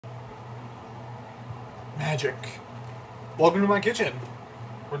Magic. Welcome to my kitchen.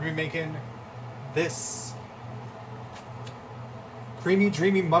 We're going to be making this creamy,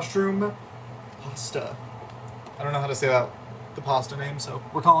 dreamy mushroom pasta. I don't know how to say that, the pasta name, so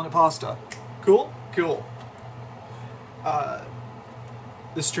we're calling it pasta. Cool? Cool.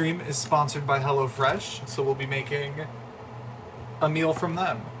 This stream is sponsored by HelloFresh, so we'll be making a meal from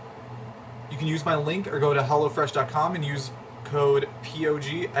them. You can use my link or go to HelloFresh.com and use code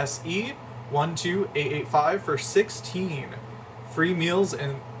POGSE12885 for 16 free meals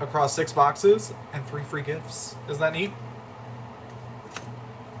across 6 boxes and 3 free gifts. Isn't that neat?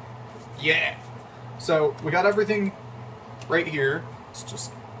 Yeah. So we got everything right here. It's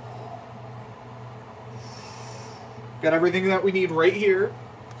just got everything that we need right here.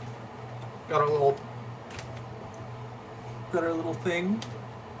 Got our little thing,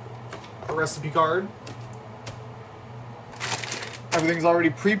 a recipe card. Everything's already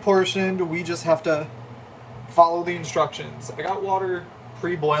pre-portioned. We just have to follow the instructions. I got water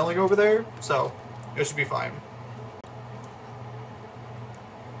pre-boiling over there, so it should be fine.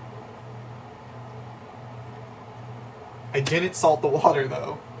 I didn't salt the water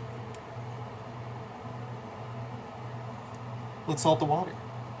though. Let's salt the water.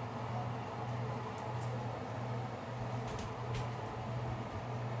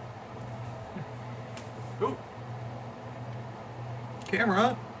 Ooh.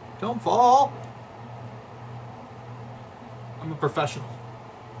 Camera, don't fall. I'm a professional.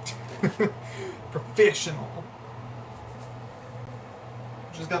 Professional.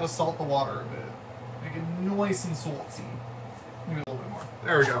 Just gotta salt the water a bit. Make it nice and salty. Maybe a little bit more.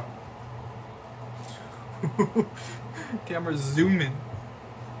 There we go. Camera's zooming.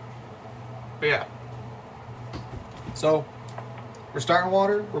 But yeah. So, we're starting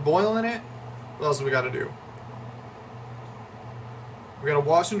water, we're boiling it. What else do we gotta do? We gotta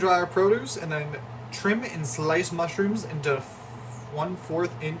wash and dry our produce and then trim and slice mushrooms into 1/4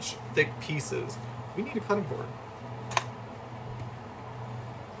 inch thick pieces. We need a cutting board.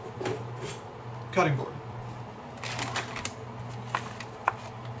 Cutting board.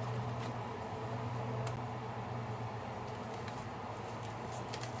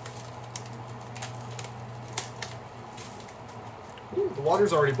 Ooh, the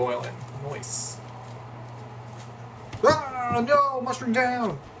water's already boiling. Nice. Ah, no! Mushroom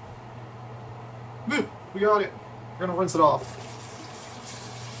down! We got it. We're gonna rinse it off.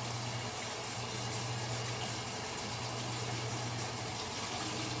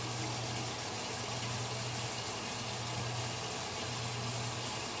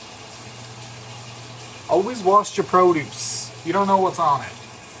 Always wash your produce. You don't know what's on it.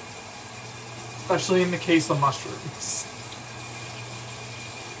 Especially in the case of mushrooms.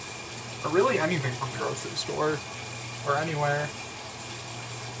 Or really anything from the grocery store. Or anywhere.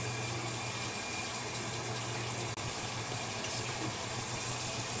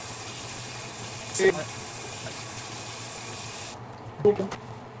 Oh,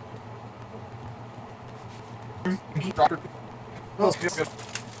 good.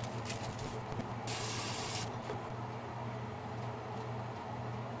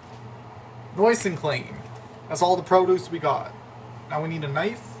 Nice and clean. That's all the produce we got. Now we need a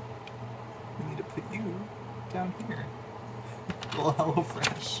knife. We need to put you down here. Little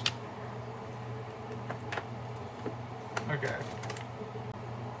HelloFresh. Okay.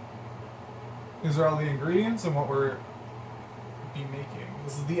 These are all the ingredients and what we're be making.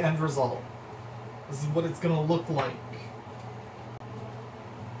 This is the end result. This is what it's gonna look like.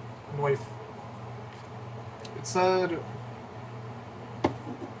 Knife. It said.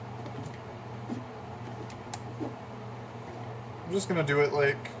 I'm just gonna do it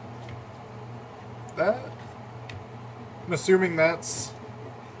like that. I'm assuming that's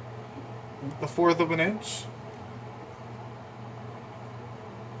 1/4 of an inch.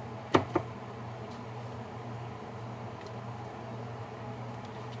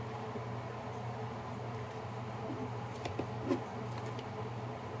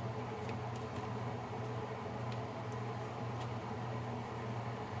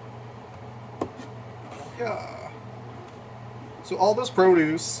 Yeah. So all this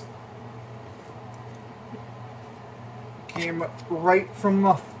produce came right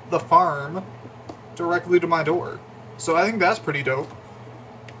from the farm directly to my door. So I think that's pretty dope.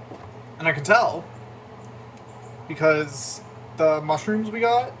 And I can tell because the mushrooms we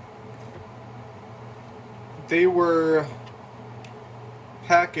got, they were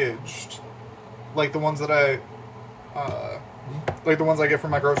packaged like the ones that I get from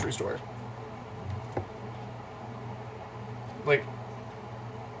my grocery store. Like,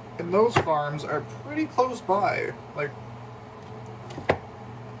 and those farms are pretty close by. Like,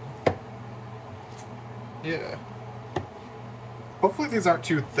 Yeah. Hopefully these aren't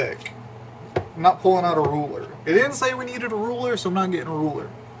too thick. I'm not pulling out a ruler. It didn't say we needed a ruler, so I'm not getting a ruler.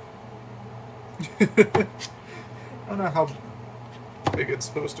 I don't know how big it's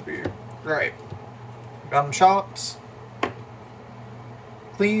supposed to be. Right. Got them chopped.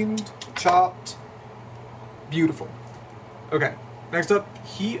 Cleaned. Chopped. Beautiful. Okay. Next up,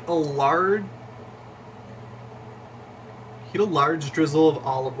 heat a large drizzle of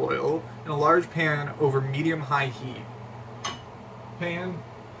olive oil in a large pan over medium-high heat. Pan.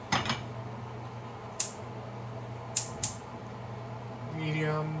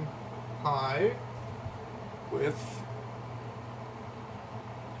 Medium-high with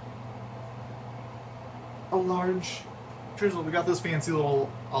a large drizzle. We got this fancy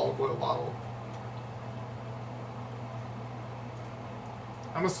little olive oil bottle.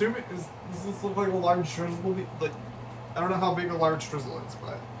 I'm assuming, does this look like a large drizzle? Like, I don't know how big a large drizzle is,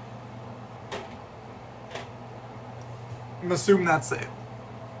 but I'm assuming that's it.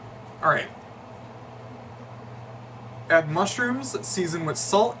 Alright. Add mushrooms, season with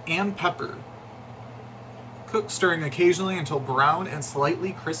salt and pepper. Cook, stirring occasionally until brown and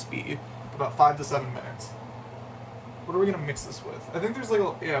slightly crispy. About 5 to 7 minutes. What are we gonna mix this with? I think there's like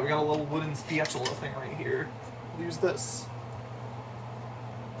a, yeah, we got a little wooden spatula thing right here. We'll use this.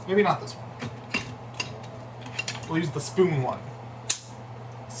 Maybe not this one. We'll use the spoon one.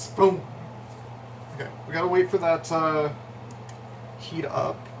 Spoon. Okay, we gotta wait for that heat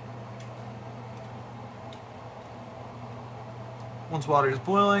up. Once water is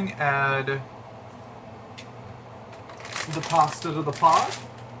boiling, add the pasta to the pot.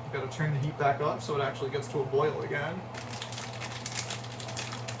 We've got to turn the heat back up so it actually gets to a boil again.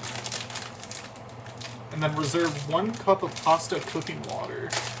 And then reserve 1 cup of pasta cooking water.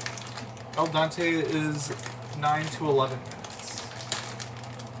 Al dente is 9 to 11 minutes.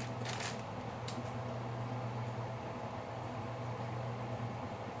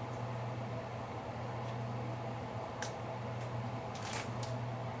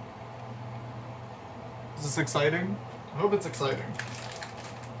 Is this exciting? I hope it's exciting.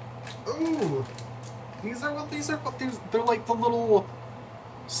 Ooh! They're like the little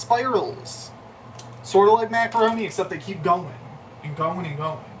spirals. Sort of like macaroni, except they keep going. And going and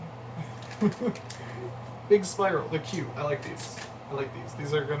going. Big spiral. They're cute. I like these. I like these.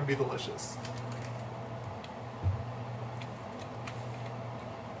 These are gonna be delicious.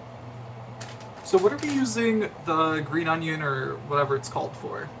 So what are we using the green onion or whatever it's called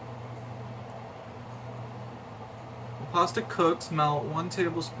for? Pasta cooks, melt 1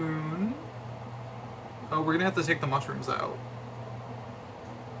 tablespoon. Oh, we're gonna have to take the mushrooms out.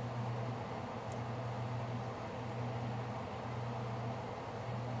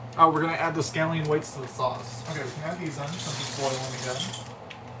 Oh, we're gonna add the scallion whites to the sauce. Okay, we can add these in since it's boiling again.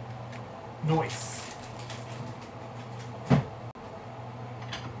 Nice.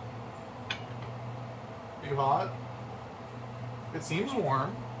 Are you hot? It seems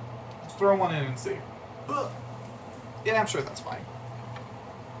warm. Let's throw one in and see. Ugh. Yeah, I'm sure that's fine.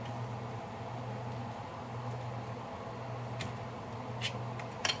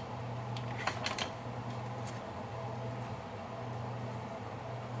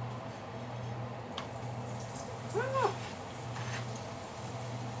 Ah.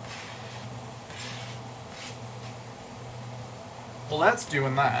 Well, that's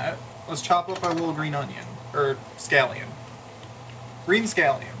doing that. Let's chop up our little green onion. Or scallion. Green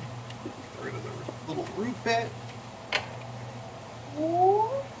scallion. Get rid of the little root bit. Ooh.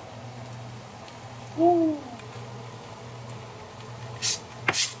 Ooh.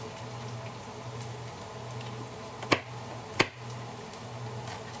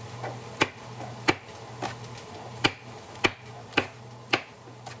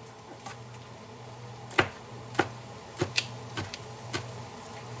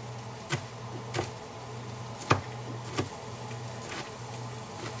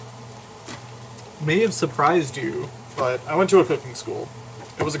 May have surprised you, but I went to a cooking school.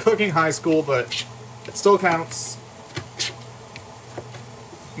 It was a cooking high school, but it still counts.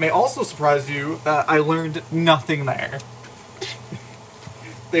 May also surprise you that I learned nothing there.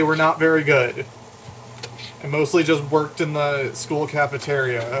 They were not very good. I mostly just worked in the school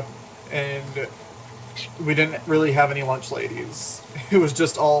cafeteria, and we didn't really have any lunch ladies. It was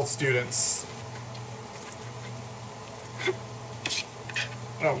just all students.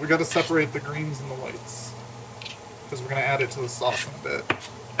 Oh, we gotta separate the greens and the whites. Because we're gonna add it to the sauce in a bit.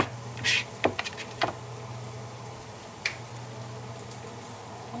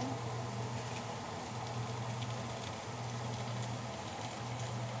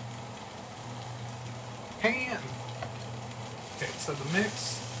 Pan! Okay, so the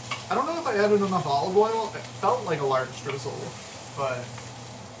mix. I don't know if I added enough olive oil. It felt like a large drizzle, but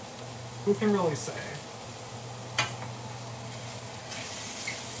who can really say?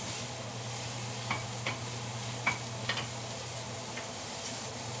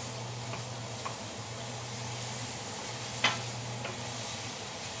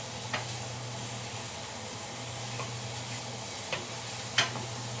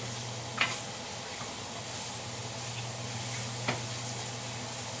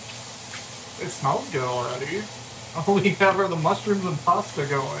 It smells good already. All we have are the mushrooms and pasta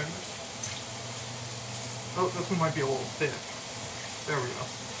going. Oh, this one might be a little thick. There we go.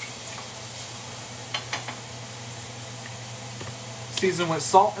 Season with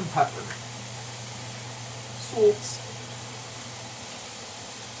salt and pepper. Salt.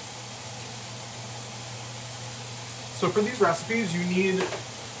 So for these recipes, you need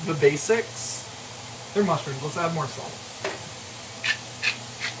the basics. They're mushrooms. Let's add more salt.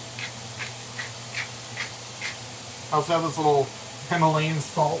 I also have this little Himalayan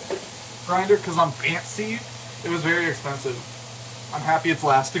salt grinder because I'm fancy. It was very expensive. I'm happy it's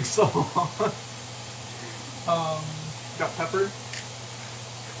lasting so long. Got pepper.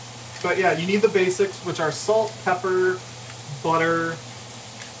 But yeah, you need the basics, which are salt, pepper, butter,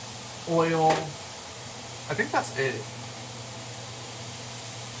 oil. I think that's it.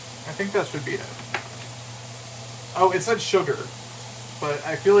 I think that should be it. Oh, it said sugar. But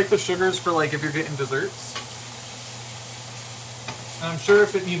I feel like the sugar is for like if you're getting desserts. And I'm sure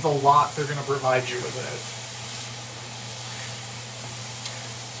if it needs a lot, they're going to provide you with it.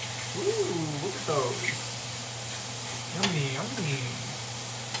 Ooh, look at those. Yummy, yummy.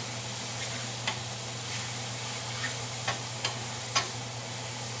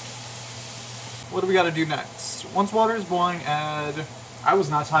 What do we got to do next? Once water is boiling, add... I was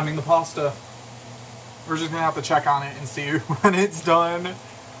not timing the pasta. We're just going to have to check on it and see when it's done.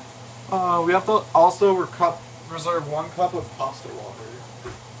 We have to also reserve 1 cup of pasta water.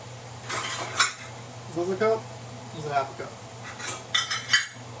 Is this a cup? Is it half a cup?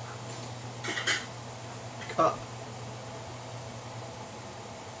 Cup.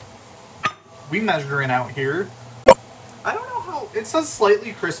 We measuring out here. I don't know how... It says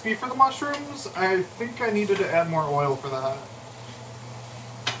slightly crispy for the mushrooms. I think I needed to add more oil for that.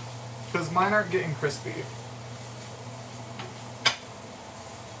 Because mine aren't getting crispy.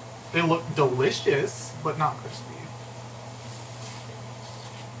 They look delicious, but not crispy.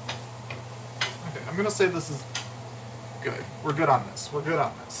 Okay, I'm gonna say this is good. We're good on this. We're good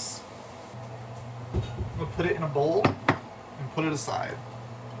on this. I'm gonna put it in a bowl and put it aside.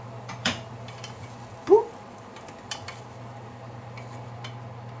 Boop.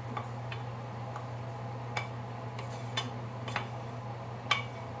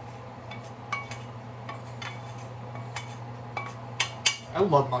 I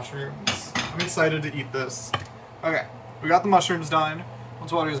love mushrooms. I'm excited to eat this. Okay, we got the mushrooms done.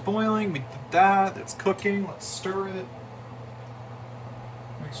 Once water is boiling, we did that. It's cooking. Let's stir it.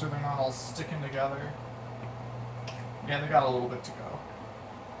 Make sure they're not all sticking together. Yeah, they got a little bit to go.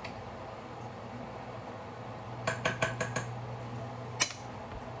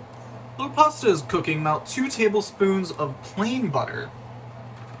 While pasta is cooking, melt 2 tablespoons of plain butter.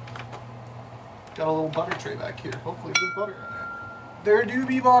 Got a little butter tray back here. Hopefully there's butter in it. There do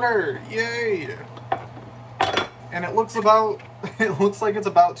be butter! Yay! And it looks like it's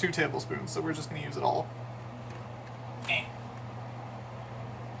about 2 tablespoons, so we're just gonna use it all.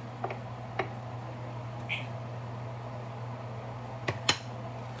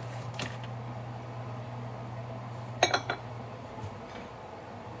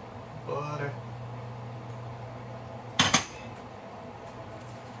 Butter.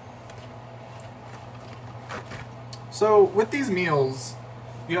 So with these meals,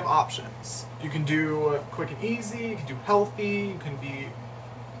 you have options. You can do quick and easy, you can do healthy, you can be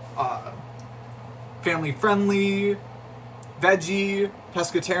family friendly, veggie,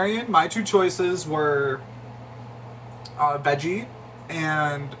 pescatarian. My 2 choices were veggie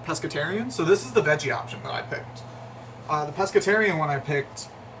and pescatarian. So this is the veggie option that I picked. The pescatarian one I picked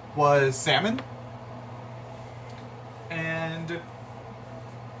was salmon. And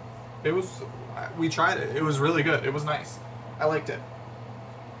we tried it. It was really good. It was nice. I liked it.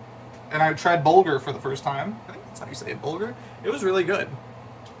 And I tried bulgur for the first time. I think that's how you say it, bulgur. It was really good.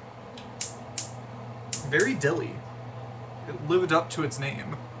 Very dilly. It lived up to its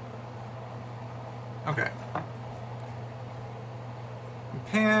name. Okay.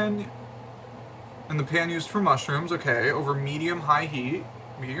 Pan. And the pan used for mushrooms. Okay, over medium-high heat.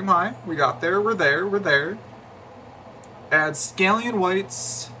 Medium-high. We got there. We're there. We're there. Add scallion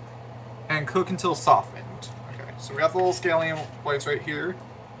whites and cook until softened. Okay, so we got the little scallion whites right here.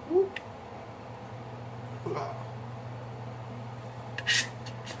 Ooh. Ah.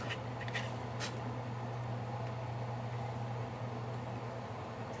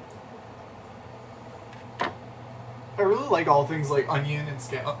 I really like all things like onion and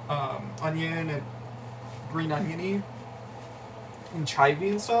onion and green oniony and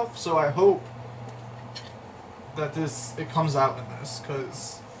chivy and stuff. So I hope that it comes out in this,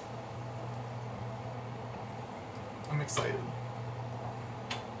 because I'm excited.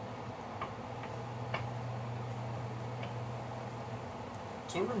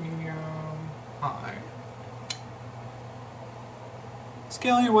 It's over medium high.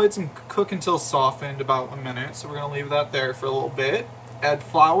 Scale your whites and cook until softened, about 1 minute. So we're going to leave that there for a little bit. Add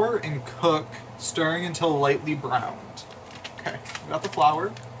flour and cook, stirring until lightly browned. Okay, we got the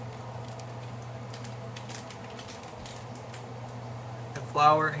flour. Add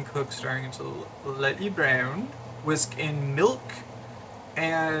flour and cook, stirring until lightly brown. Whisk in milk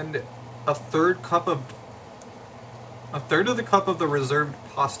and a third of the cup of the reserved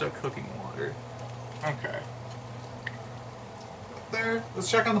pasta cooking water. Okay. There. Let's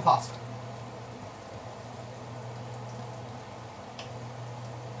check on the pasta.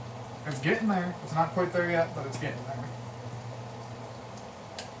 It's getting there. It's not quite there yet, but it's getting there.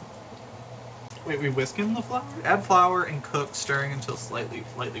 Wait, we whisk in the flour? Add flour and cook, stirring until lightly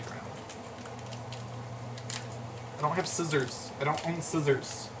browned. I don't have scissors. I don't own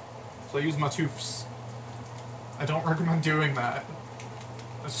scissors. So I use my tooths. I don't recommend doing that.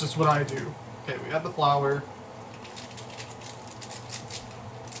 That's just what I do. Okay, we add the flour.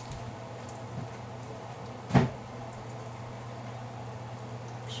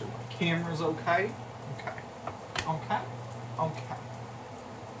 Camera's okay. Okay.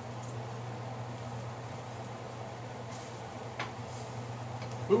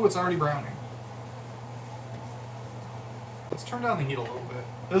 Ooh, it's already browning. Let's turn down the heat a little bit.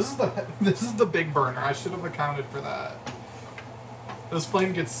 This is the big burner. I should have accounted for that. This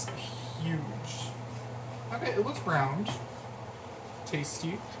flame gets huge. Okay, it looks browned.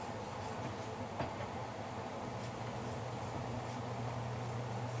 Tasty.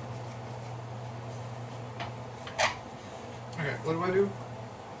 Okay, what do?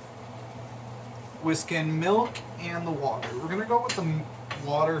 Whisk in milk and the water. We're gonna go with the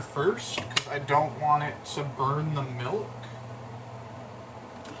water first, because I don't want it to burn the milk.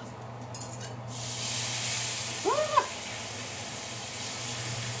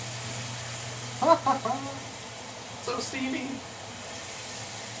 So steamy.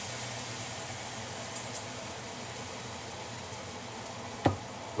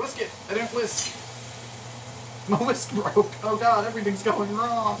 Whisk it. I didn't whisk. My whisk broke. Oh god, everything's going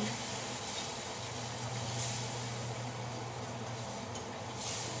wrong.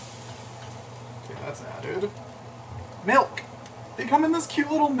 Okay, that's added. Milk! They come in this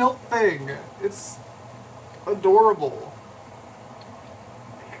cute little milk thing. It's adorable.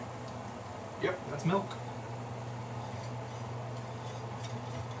 Yep, that's milk.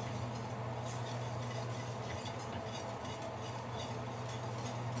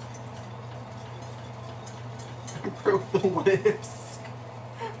 I broke the whisk.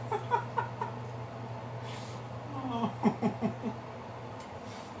 Oh.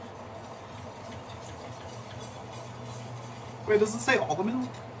 Wait, does it say all the milk?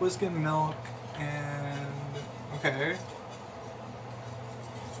 Whisk and milk and... okay.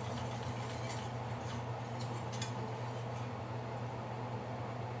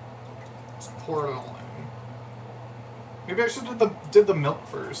 Just pour it all in. Maybe I should have did the milk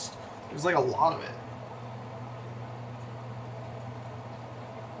first. There's like a lot of it.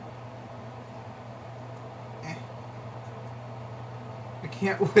 I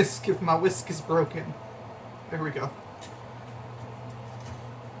can't whisk if my whisk is broken. There we go.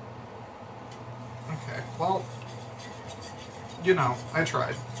 Okay, well, you know, I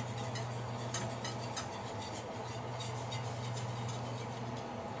tried.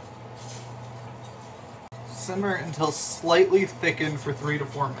 Simmer until slightly thickened for 3 to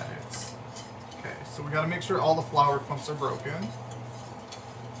 4 minutes. Okay, so we gotta make sure all the flour clumps are broken.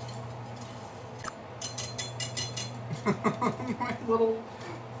 My little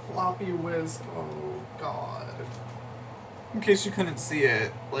floppy whisk, oh god. In case you couldn't see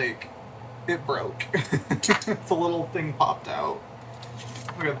it, like, it broke. It's a little thing popped out.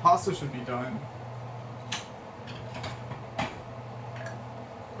 Okay, the pasta should be done.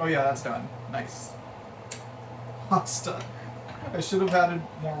 Oh yeah, that's done. Nice. Pasta. I should have added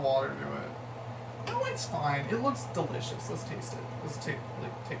more water to it. No, it's fine. It looks delicious. Let's taste it. Let's take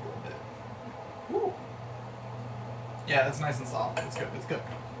a little bit. Woo. Yeah, it's nice and soft. It's good. It's good.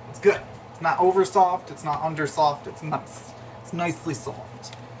 It's good. It's not over soft. It's not under soft. It's nice. It's nicely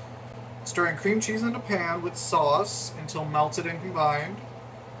soft. Stir in cream cheese in a pan with sauce until melted and combined.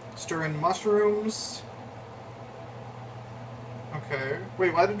 Stir in mushrooms. Okay.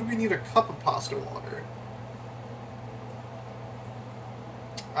 Wait, why did we need a cup of pasta water?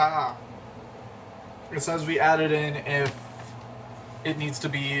 Ah. It says we add it in if it needs to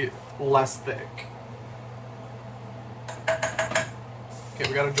be less thick. Okay,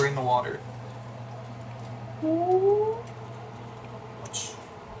 we gotta drain the water.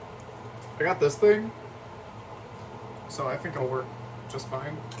 I got this thing, so I think it'll work just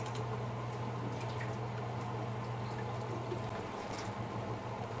fine.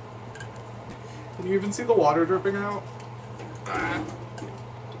 Can you even see the water dripping out? Ah.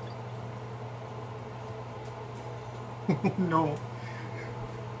 No.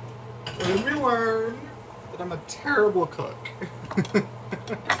 When we learn that I'm a terrible cook.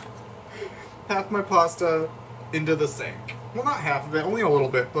 Half my pasta into the sink. Well, not half of it, only a little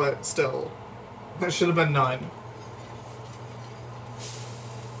bit, but still. That should have been none.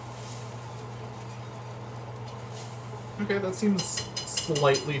 Okay, that seems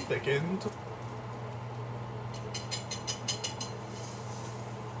slightly thickened.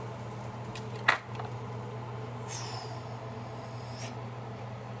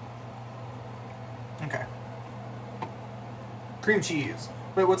 Okay. Cream cheese.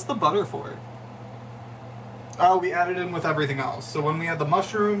 Wait, what's the butter for? Oh, we added in with everything else. So when we add the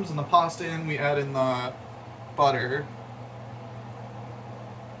mushrooms and the pasta in, we add in the butter.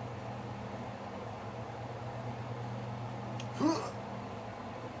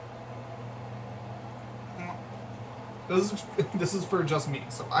 This is for just me,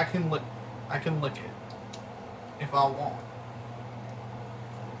 so I can lick it if I want.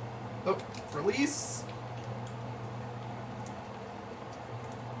 Oh, release.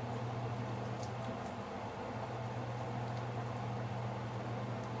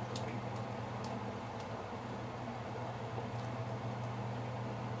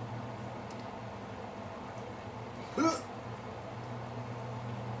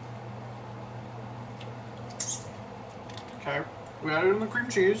 Okay, we added in the cream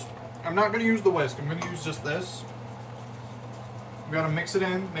cheese. I'm not going to use the whisk, I'm going to use just this. We got to mix it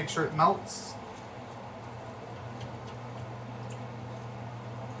in, make sure it melts.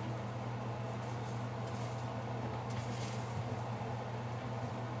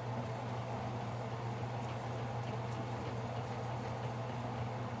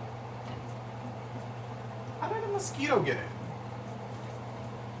 How did a mosquito get in?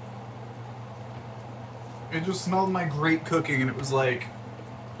 It just smelled my great cooking and it was like,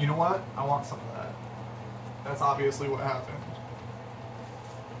 you know what? I want some of that. That's obviously what happened.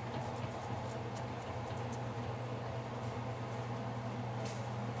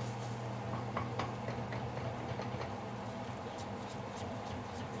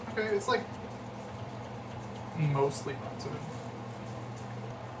 Okay, it's like mostly melted.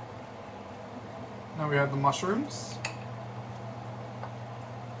 Now we have the mushrooms.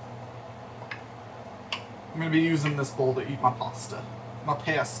 I'm going to be using this bowl to eat my pasta. My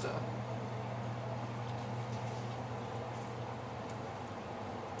pasta.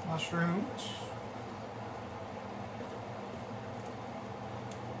 Mushrooms.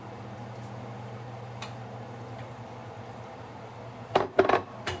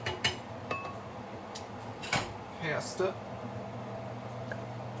 Pasta.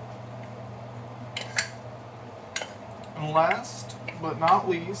 And last but not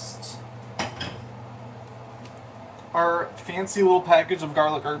least, our fancy little package of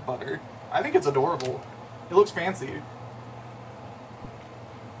garlic herb butter. I think it's adorable. It looks fancy.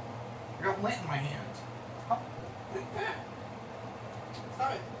 I got lint in my hand. Oh,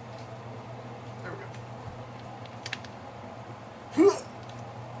 stop it. There we go.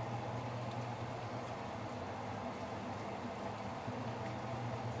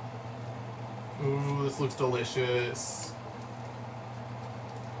 Ooh, this looks delicious.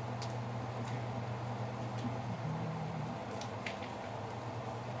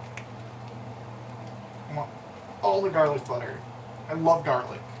 All the garlic butter. I love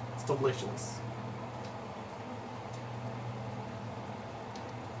garlic. It's delicious.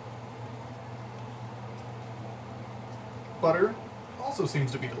 Butter also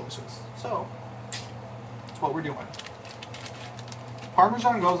seems to be delicious. So, that's what we're doing.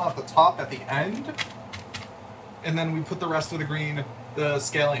 Parmesan goes at the top at the end, and then we put the rest of the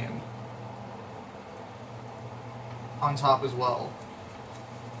scallion on top as well.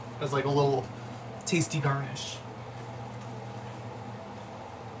 As like a little tasty garnish.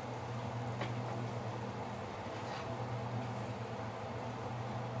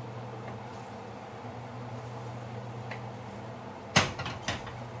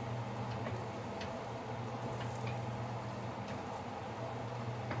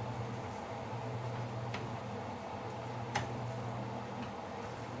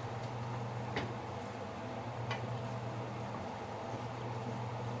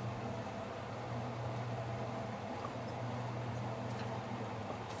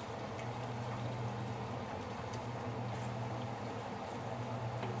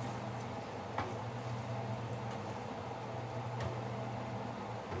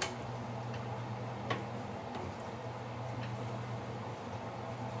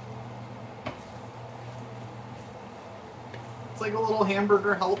 It's like a little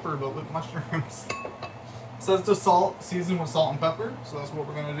hamburger helper, but with mushrooms. It says to salt, season with salt and pepper, so that's what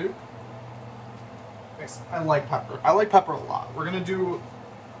we're gonna do. Nice. I like pepper. I like pepper a lot. We're gonna do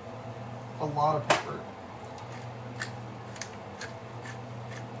a lot of pepper.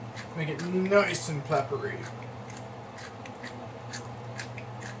 Make it nice and peppery.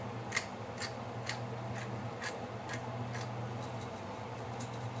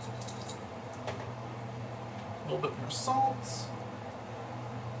 A little bit more salt.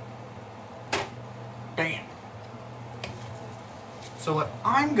 Bam. So what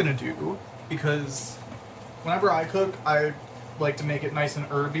I'm gonna do, because whenever I cook, I like to make it nice and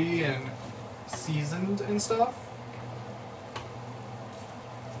herby and seasoned and stuff.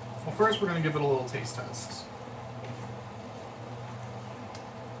 Well, first we're gonna give it a little taste test.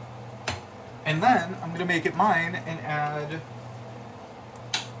 And then I'm gonna make it mine and add,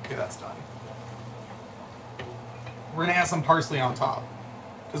 okay, that's done. We're gonna add some parsley on top.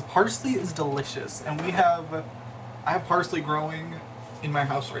 Because parsley is delicious, and I have parsley growing in my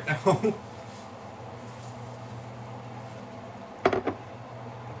house right now. Do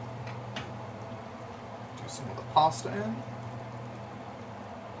some of the pasta in.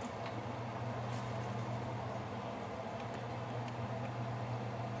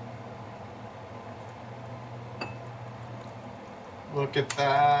 Look at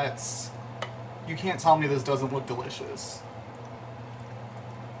that. You can't tell me this doesn't look delicious.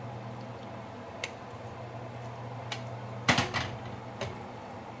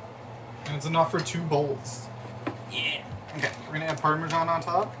 And it's enough for 2 bowls. Yeah. Okay, we're gonna add Parmesan on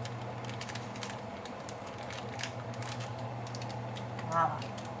top.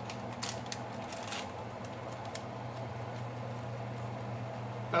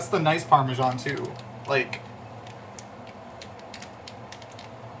 That's the nice Parmesan too. Like,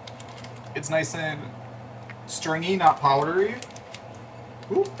 it's nice and stringy, not powdery.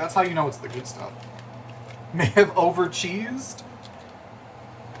 Ooh, that's how you know it's the good stuff. May have over-cheesed,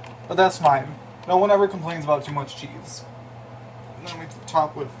 but that's fine. No one ever complains about too much cheese. And then we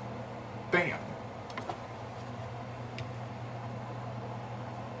top with bam.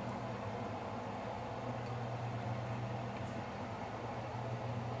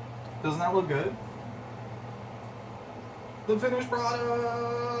 Doesn't that look good? The finished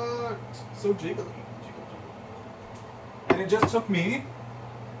product! So jiggly. And it just took me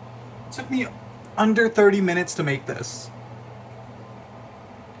under 30 minutes to make this.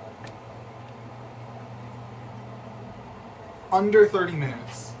 Under 30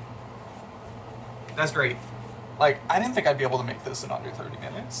 minutes. That's great. Like, I didn't think I'd be able to make this in under 30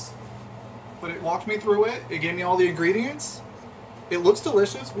 minutes. But it walked me through it. It gave me all the ingredients. It looks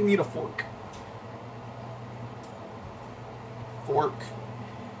delicious. We need a fork. Fork.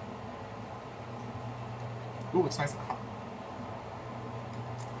 Ooh, it's nice and hot.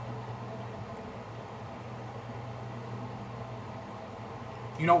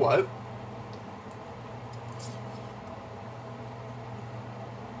 You know what?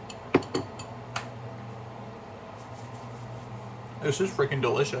 This is freaking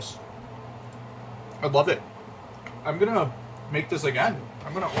delicious. I love it. I'm gonna make this again.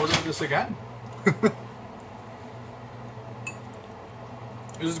 I'm gonna order this again.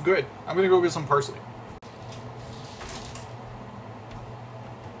 This is good. I'm gonna go get some parsley.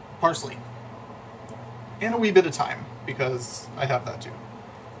 Parsley. And a wee bit of thyme, because I have that too.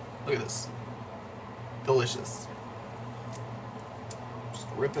 Look at this. Delicious. Just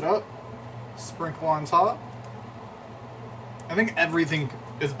rip it up. Sprinkle on top. I think everything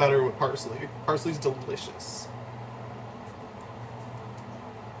is better with parsley. Parsley's delicious.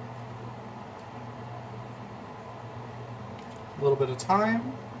 A little bit of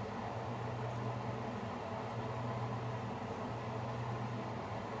thyme.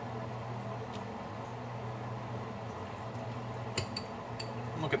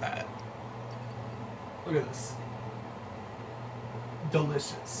 Look at that. Look at this.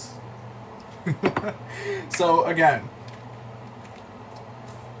 Delicious. So again,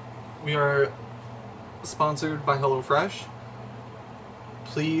 we are sponsored by HelloFresh.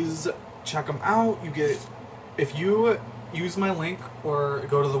 Please check them out. You get, if you use my link or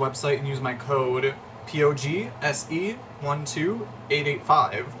go to the website and use my code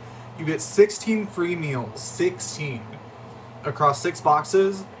POGSE12885, you get 16 free meals, 16, across 6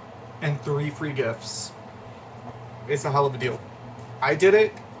 boxes and 3 free gifts. It's a hell of a deal. I did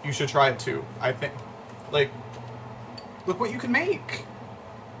it. You should try it too. I think, like, look what you can make.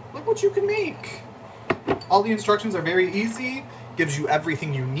 Look what you can make. All the instructions are very easy. Gives you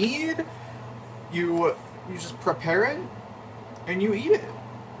everything you need. You just prepare it and you eat it.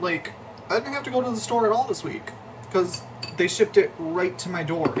 Like, I didn't have to go to the store at all this week. because they shipped it right to my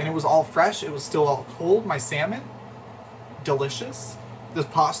door, and it was all fresh. It was still all cold. My salmon, delicious. This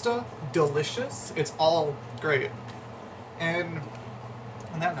pasta, delicious. It's all great. And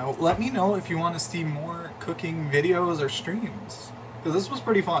on that note, let me know if you want to see more cooking videos or streams, because this was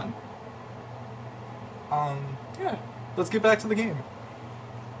pretty fun. Yeah, let's get back to the game.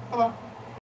 Bye-bye.